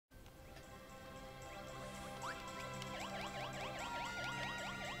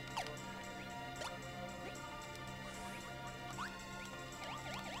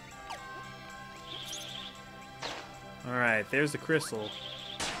Alright, there's the crystal.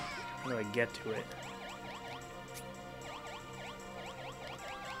 How do I get to it?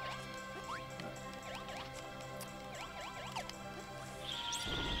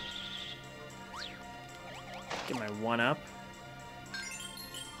 Get my one up.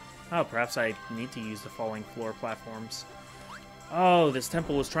 Oh, perhaps I need to use the falling floor platforms. Oh, this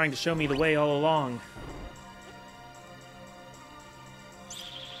temple was trying to show me the way all along.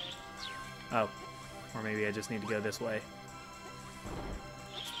 Oh. Or maybe I just need to go this way.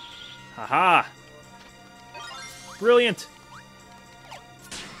 Haha! Brilliant!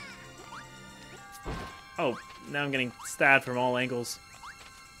 Oh, now I'm getting stabbed from all angles.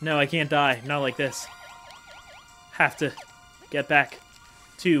 No, I can't die. Not like this. Have to get back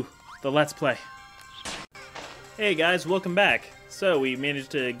to the Let's Play. Hey guys, welcome back. So, we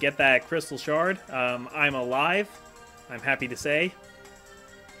managed to get that crystal shard. I'm alive, I'm happy to say.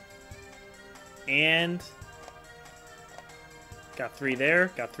 And got 3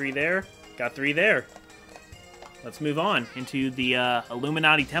 there, got 3 there, got 3 there. Let's move on into the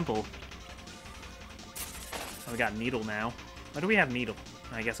Illuminati temple. Oh, we got Needle now. Why do we have Needle?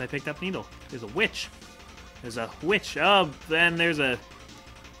 I guess I picked up Needle. There's a witch. There's a witch. Oh, then there's a...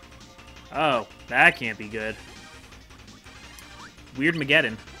 Oh, that can't be good. Weird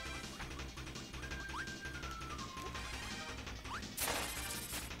Mageddon.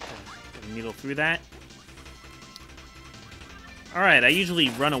 Needle through that. Alright, I usually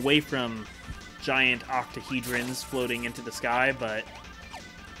run away from giant octahedrons floating into the sky, but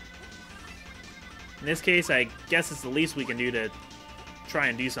in this case, I guess it's the least we can do to try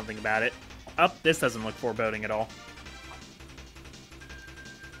and do something about it. This doesn't look foreboding at all.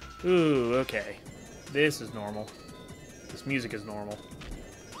 Ooh, okay. This is normal. This music is normal.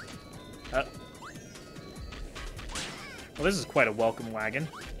 Well, this is quite a welcome wagon.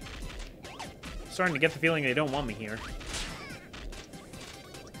 Starting to get the feeling they don't want me here.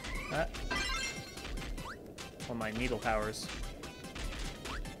 Well, my needle powers.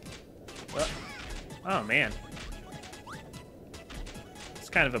 Oh, man. It's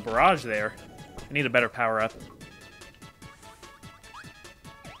kind of a barrage there. I need a better power-up.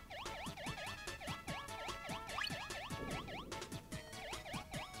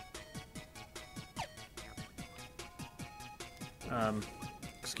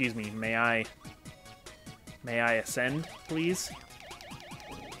 Excuse me, may I ascend, please?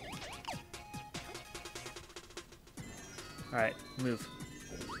 Alright, move.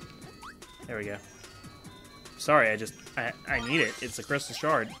 There we go. Sorry, I need it. It's a crystal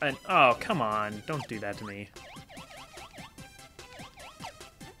shard. Oh, come on. Don't do that to me.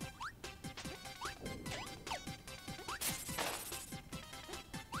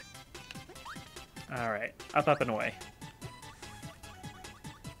 Alright, up, up, and away.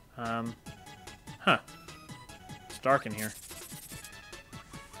 Huh. It's dark in here.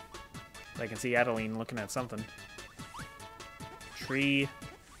 I can see Adeline looking at something. Tree,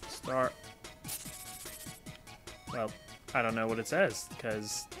 star. Well, I don't know what it says,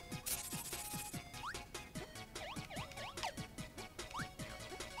 because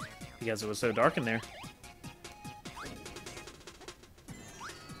it was so dark in there.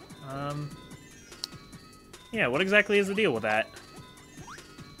 Yeah, what exactly is the deal with that?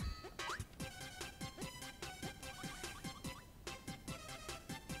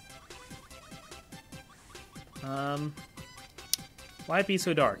 Why it be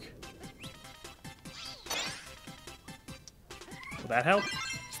so dark? Will that help?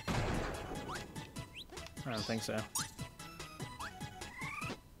 I don't think so.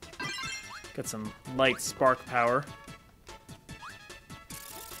 Got some light spark power.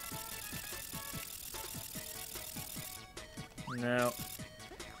 No.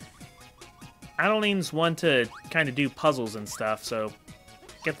 Adeline's one to kind of do puzzles and stuff, so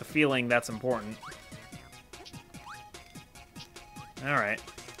get the feeling that's important. Alright.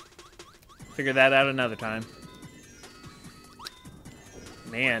 Figure that out another time.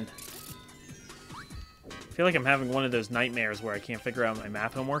 Man. I feel like I'm having one of those nightmares where I can't figure out my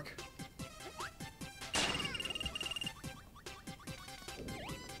math homework.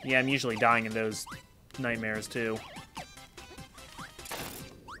 Yeah, I'm usually dying in those nightmares too.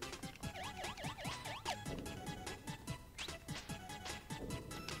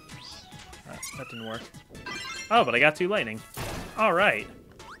 That didn't work. Oh, but I got 2 lightning. Alright.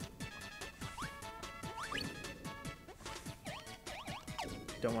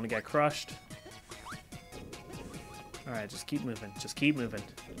 Don't want to get crushed. Alright, just keep moving. Just keep moving.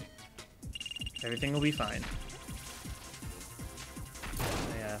 Everything will be fine.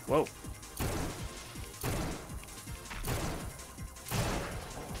 Yeah. Whoa.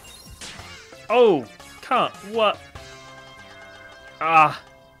 Oh! What? Ah!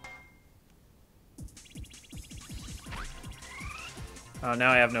 Oh,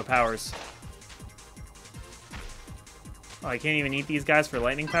 now I have no powers. Oh, I can't even eat these guys for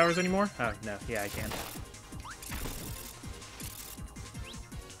lightning powers anymore? Oh, no. Yeah, I can.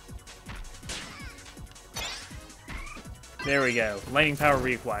 There we go. Lightning power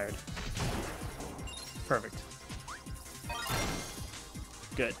reacquired. Perfect.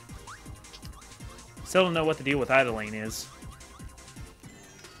 Good. Still don't know what the deal with Adeline is.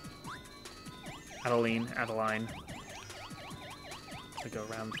 Adeline. To go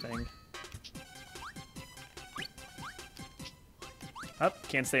around the thing. Up,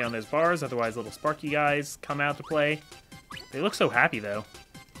 can't stay on those bars, otherwise little sparky guys come out to play. They look so happy, though.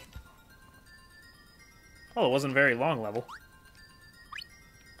 Oh, it wasn't a very long level.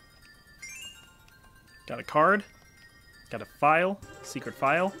 Got a card. Got a file. Secret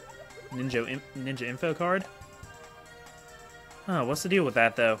file. Ninja info card. Oh, what's the deal with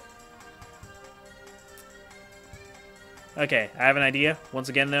that, though? Okay, I have an idea. Once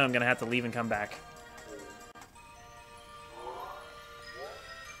again, though, I'm going to have to leave and come back.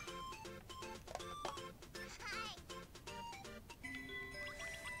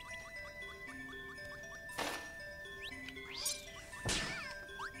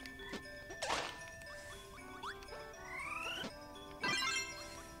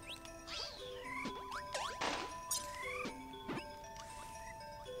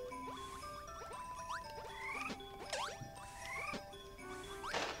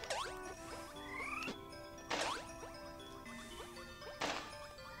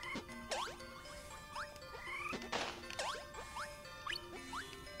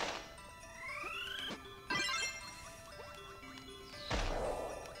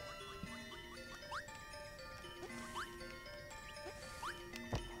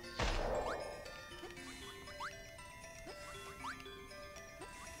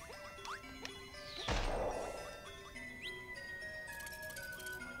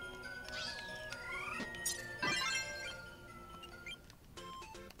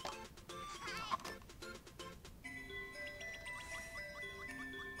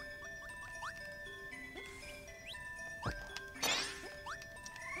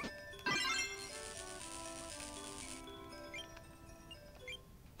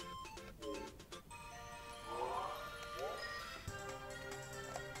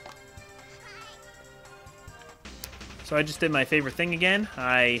 So I just did my favorite thing again.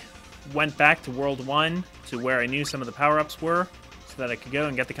 I went back to World 1 to where I knew some of the power-ups were so that I could go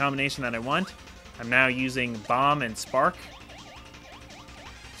and get the combination that I want. I'm now using Bomb and Spark.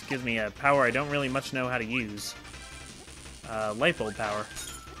 This gives me a power I don't really much know how to use. Light bulb power.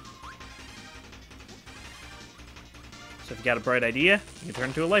 So if you got a bright idea, you can turn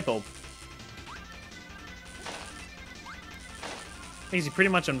into a light bulb. Makes you pretty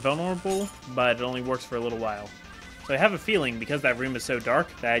much invulnerable, but it only works for a little while. So I have a feeling, because that room is so dark,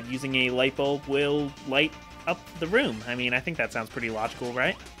 that using a light bulb will light up the room. I mean, I think that sounds pretty logical,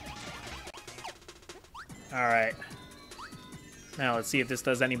 right? Alright. Now, let's see if this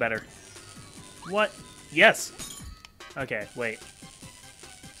does any better. What? Yes! Okay, wait.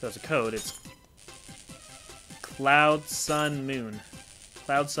 So it's a code. It's Cloud, Sun, Moon.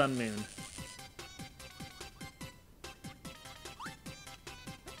 Cloud, Sun, Moon.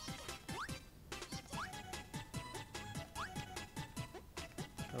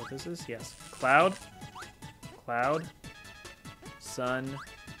 Oh, this is? Yes. Cloud, Cloud, Sun,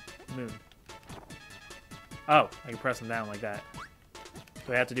 Moon. Oh, I can press them down like that.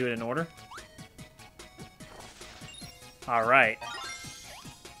 Do I have to do it in order? Alright.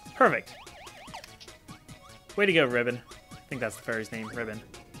 Perfect. Way to go, Ribbon. I think that's the fairy's name, Ribbon.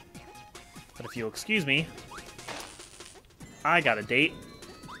 But if you'll excuse me, I got a date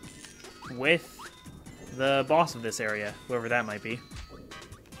with the boss of this area, whoever that might be.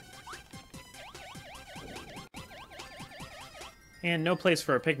 And no place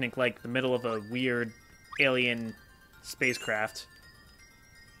for a picnic like the middle of a weird alien spacecraft.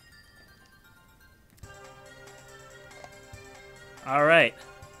 Alright.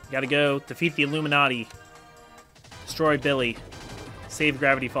 Gotta go defeat the Illuminati. Destroy Billy. Save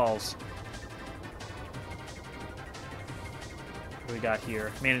Gravity Falls. What do we got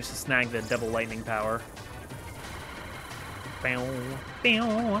here? Managed to snag the double lightning power. Should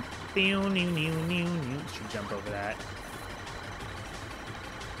jump over that.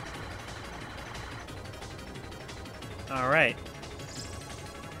 Alright.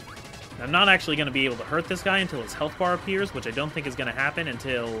 I'm not actually going to be able to hurt this guy until his health bar appears, which I don't think is going to happen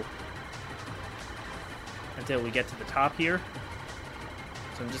until we get to the top here.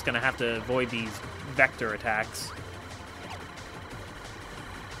 So I'm just going to have to avoid these vector attacks.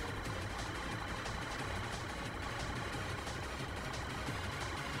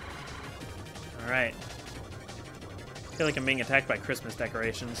 Alright. I feel like I'm being attacked by Christmas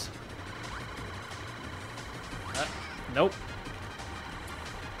decorations. Nope.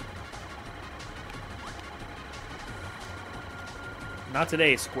 Not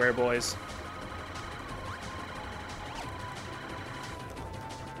today, square boys.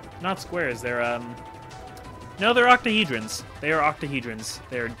 Not squares, they're, no, they're octahedrons. They are octahedrons.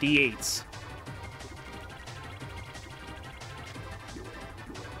 They are D8s.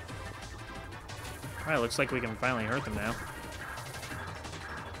 Alright, looks like we can finally hurt them now.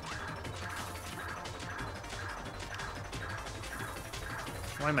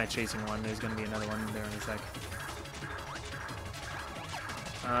 Why am I chasing one? There's gonna be another one there in a sec.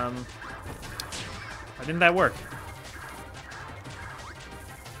 Why didn't that work?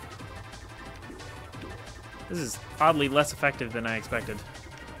 This is oddly less effective than I expected.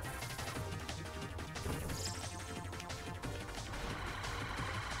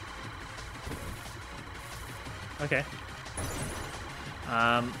 Okay.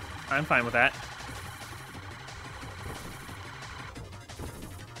 I'm fine with that.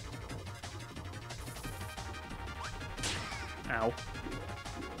 Ow.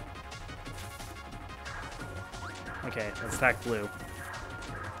 Okay, let's attack blue.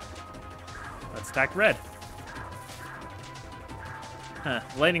 Let's attack red. Huh,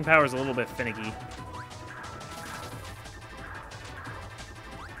 lightning power is a little bit finicky.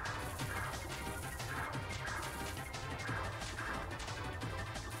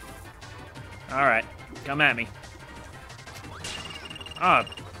 Alright, come at me. Ah,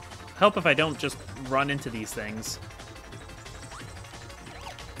 help if I don't just run into these things.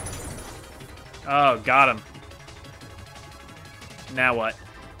 Oh, got him. Now what?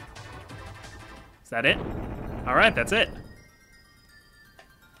 Is that it? Alright, that's it.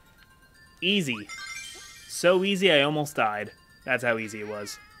 Easy. So easy I almost died. That's how easy it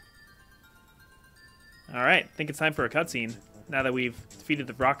was. Alright, I think it's time for a cutscene. Now that we've defeated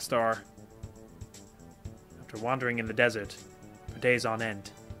the rock star. After wandering in the desert for days on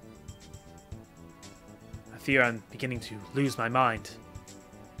end. I fear I'm beginning to lose my mind.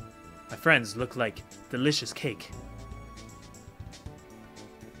 My friends look like delicious cake.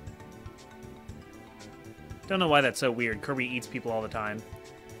 Don't know why that's so weird. Kirby eats people all the time.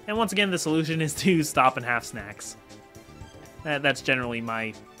 And once again, the solution is to stop and have snacks. That's generally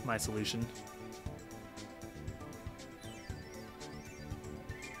my solution.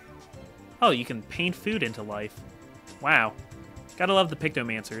 Oh, you can paint food into life. Wow. Gotta love the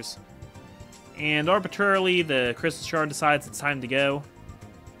Pictomancers. And arbitrarily, the Crystal Shard decides it's time to go.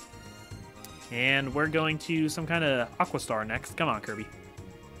 And we're going to some kind of Aqua Star next. Come on, Kirby.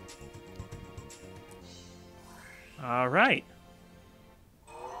 Alright.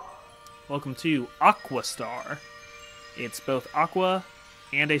 Welcome to Aqua Star. It's both Aqua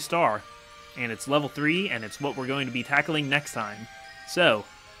and a Star. And it's level 3, and it's what we're going to be tackling next time. So,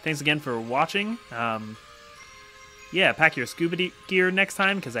 thanks again for watching. Yeah, pack your scuba gear next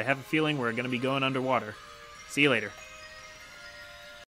time, because I have a feeling we're going to be going underwater. See you later.